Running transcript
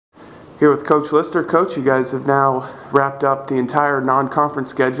Here with Coach Lister. Coach, you guys have now wrapped up the entire non-conference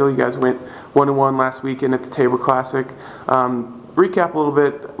schedule. You guys went 1-1 last weekend at the Tabor Classic. Recap a little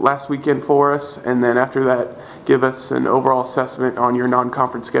bit last weekend for us, and then after that, give us an overall assessment on your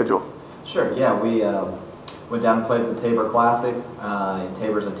non-conference schedule. Sure. Yeah, we went down and played the Tabor Classic.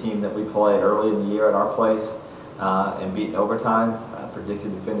 Tabor's a team that we played early in the year at our place and beat in overtime.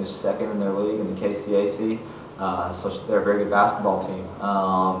 Predicted to finish second in their league in the KCAC. So they're a very good basketball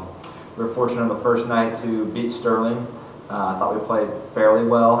team. We were fortunate on the first night to beat Sterling. I thought we played fairly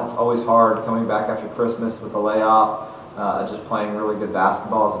well. It's always hard coming back after Christmas with the layoff, just playing really good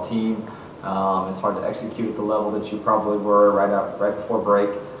basketball as a team. It's hard to execute at the level that you probably were right before break,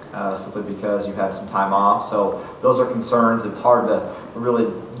 simply because you had some time off. So those are concerns. It's hard to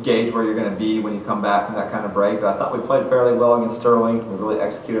really gauge where you're going to be when you come back from that kind of break. But I thought we played fairly well against Sterling. We really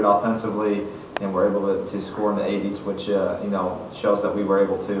executed offensively, and were able to score in the 80s, which shows that we were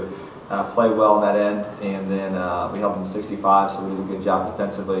able to play well on that end. And then we held them 65, so we did a good job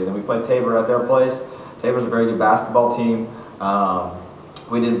defensively. And then we played Tabor at their place. Tabor's a very good basketball team.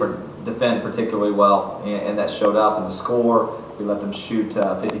 We didn't defend particularly well, and that showed up in the score. We let them shoot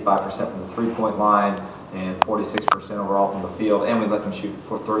 55% from the three-point line and 46% overall from the field, and we let them shoot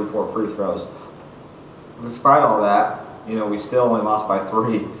 34 free throws. Despite all that, we still only lost by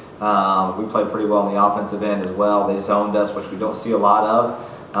 3. We played pretty well on the offensive end as well. They zoned us, which we don't see a lot of.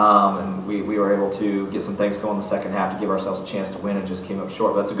 And we were able to get some things going in the second half to give ourselves a chance to win, and just came up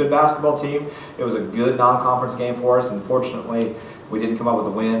short. But it's a good basketball team. It was a good non-conference game for us. Unfortunately, we didn't come up with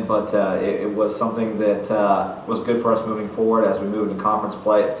a win, but it was something that was good for us moving forward as we moved into conference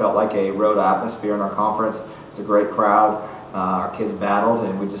play. It felt like a road atmosphere in our conference. It's a great crowd. Our kids battled,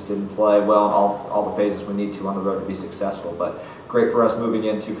 and we just didn't play well in all the phases we need to on the road to be successful. But great for us moving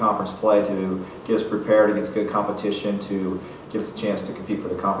into conference play to get us prepared against good competition, to give us a chance to compete for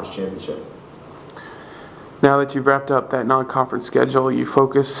the conference championship. Now that you've wrapped up that non-conference schedule, you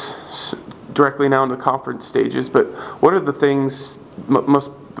focus directly now on the conference stages, but what are the things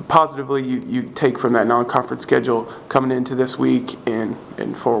most positively you take from that non-conference schedule coming into this week and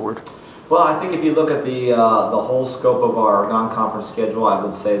forward? Well, I think if you look at the whole scope of our non-conference schedule, I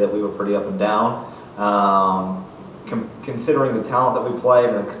would say that we were pretty up and down. Considering the talent that we played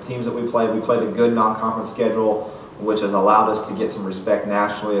and the teams that we played a good non-conference schedule, which has allowed us to get some respect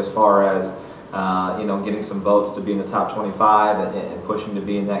nationally as far as getting some votes to be in the top 25 and pushing to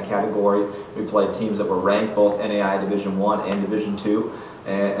be in that category. We played teams that were ranked both NAIA Division I and Division II,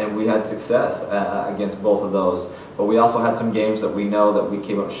 and we had success against both of those. But we also had some games that we know that we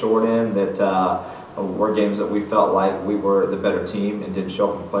came up short in, that were games that we felt like we were the better team and didn't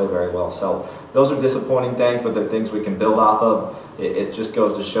show up and play very well. So those are disappointing things, but they're things we can build off of. It just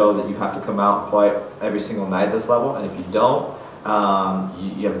goes to show that you have to come out and play every single night at this level, and if you don't,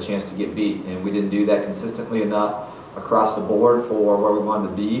 you have a chance to get beat. And we didn't do that consistently enough across the board for where we wanted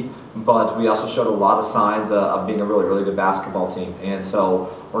to be, but we also showed a lot of signs of being a really, really good basketball team. And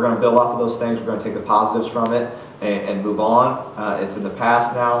so we're going to build off of those things. We're going to take the positives from it and move on. It's in the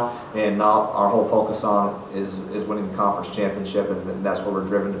past now, and now our whole focus on is winning the conference championship, and that's where we're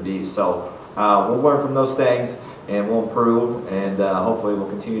driven to be. So we'll learn from those things, and we'll improve, and hopefully we'll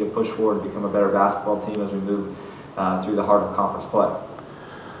continue to push forward to become a better basketball team as we move through the heart of conference play.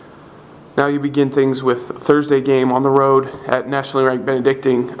 Now you begin things with Thursday game on the road at nationally ranked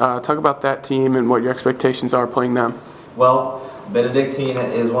Benedictine. Talk about that team and what your expectations are playing them. Well, Benedictine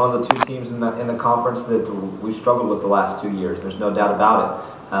is one of the 2 teams in the conference that we've struggled with the last 2 years. There's no doubt about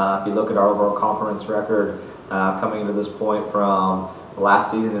it. If you look at our overall conference record coming into this point from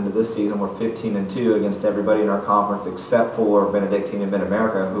last season into this season, we're 15-2 against everybody in our conference except for Benedictine and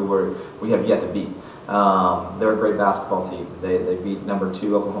Mid-America, who we have yet to beat. They're a great basketball team. They beat number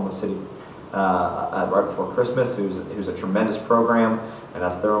 2 Oklahoma City right before Christmas, who's a tremendous program, and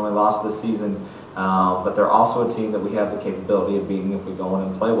that's their only loss of the season. But they're also a team that we have the capability of beating if we go in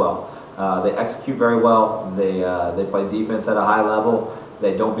and play well. They execute very well. They play defense at a high level.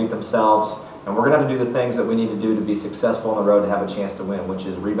 They don't beat themselves. And we're going to have to do the things that we need to do to be successful on the road to have a chance to win, which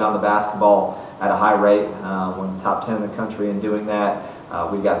is rebound the basketball at a high rate. We're in the top 10 in the country in doing that.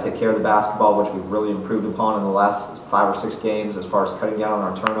 We've got to take care of the basketball, which we've really improved upon in the last 5 or 6 games as far as cutting down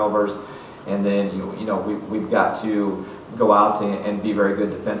on our turnovers. And then we've got to go out and be very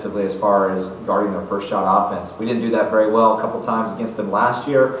good defensively as far as guarding their first shot offense. We didn't do that very well a couple times against them last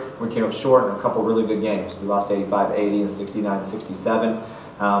year. We came up short in a couple really good games. We lost 85-80 and 69-67.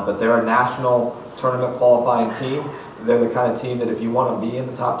 But they're a national tournament qualifying team. They're the kind of team that if you want to be in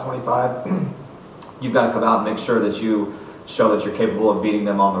the top 25, you've got to come out and make sure that you show that you're capable of beating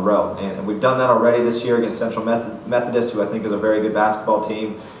them on the road. And we've done that already this year against Central Methodist, who I think is a very good basketball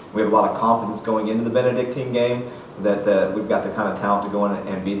team. We have a lot of confidence going into the Benedictine game that we've got the kind of talent to go in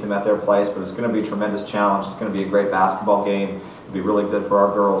and beat them at their place, but it's going to be a tremendous challenge. It's going to be a great basketball game. It'll be really good for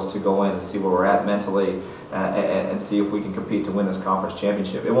our girls to go in and see where we're at mentally and see if we can compete to win this conference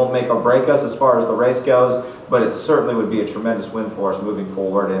championship. It won't make or break us as far as the race goes, but it certainly would be a tremendous win for us moving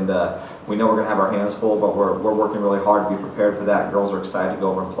forward, and we know we're going to have our hands full, but we're working really hard to be prepared for that. Girls are excited to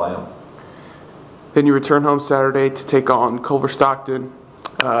go over and play them. Then you return home Saturday to take on Culver Stockton.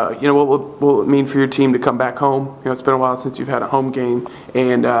 What will it mean for your team to come back home? It's been a while since you've had a home game,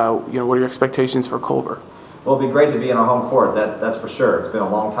 and what are your expectations for Culver? Well, it'd be great to be in our home court. That's for sure. It's been a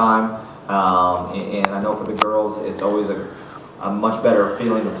long time, and I know for the girls, it's always a much better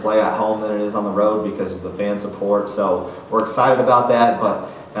feeling to play at home than it is on the road because of the fan support. So we're excited about that.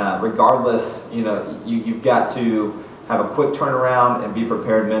 But regardless, you've got to have a quick turnaround and be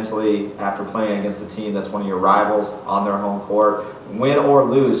prepared mentally after playing against a team that's one of your rivals on their home court. Win or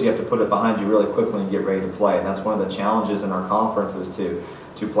lose, you have to put it behind you really quickly and get ready to play. And that's one of the challenges in our conference is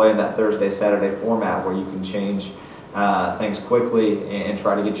to play in that Thursday-Saturday format where you can change things quickly and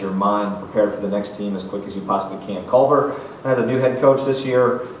try to get your mind prepared for the next team as quick as you possibly can. Culver has a new head coach this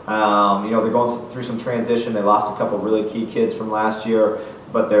year. They're going through some transition. They lost a couple really key kids from last year,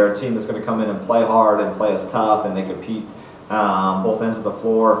 but they're a team that's going to come in and play hard and play us tough, and they compete both ends of the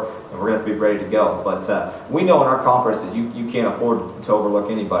floor, and we're going to be ready to go. But we know in our conference that you can't afford to overlook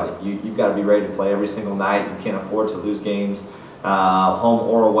anybody. You've got to be ready to play every single night. You can't afford to lose games, home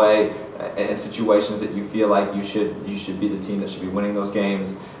or away, in situations that you feel like you should be the team that should be winning those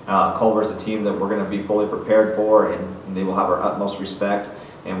games. Culver's a team that we're going to be fully prepared for, and they will have our utmost respect,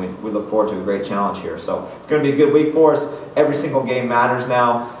 and we look forward to a great challenge here. So it's going to be a good week for us. Every single game matters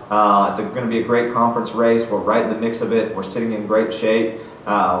now. It's going to be a great conference race. We're right in the mix of it. We're sitting in great shape.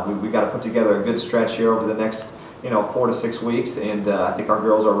 We've got to put together a good stretch here over the next 4 to 6 weeks, and I think our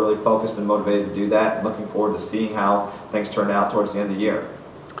girls are really focused and motivated to do that, and looking forward to seeing how things turn out towards the end of the year.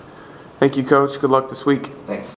 Thank you, Coach. Good luck this week. Thanks.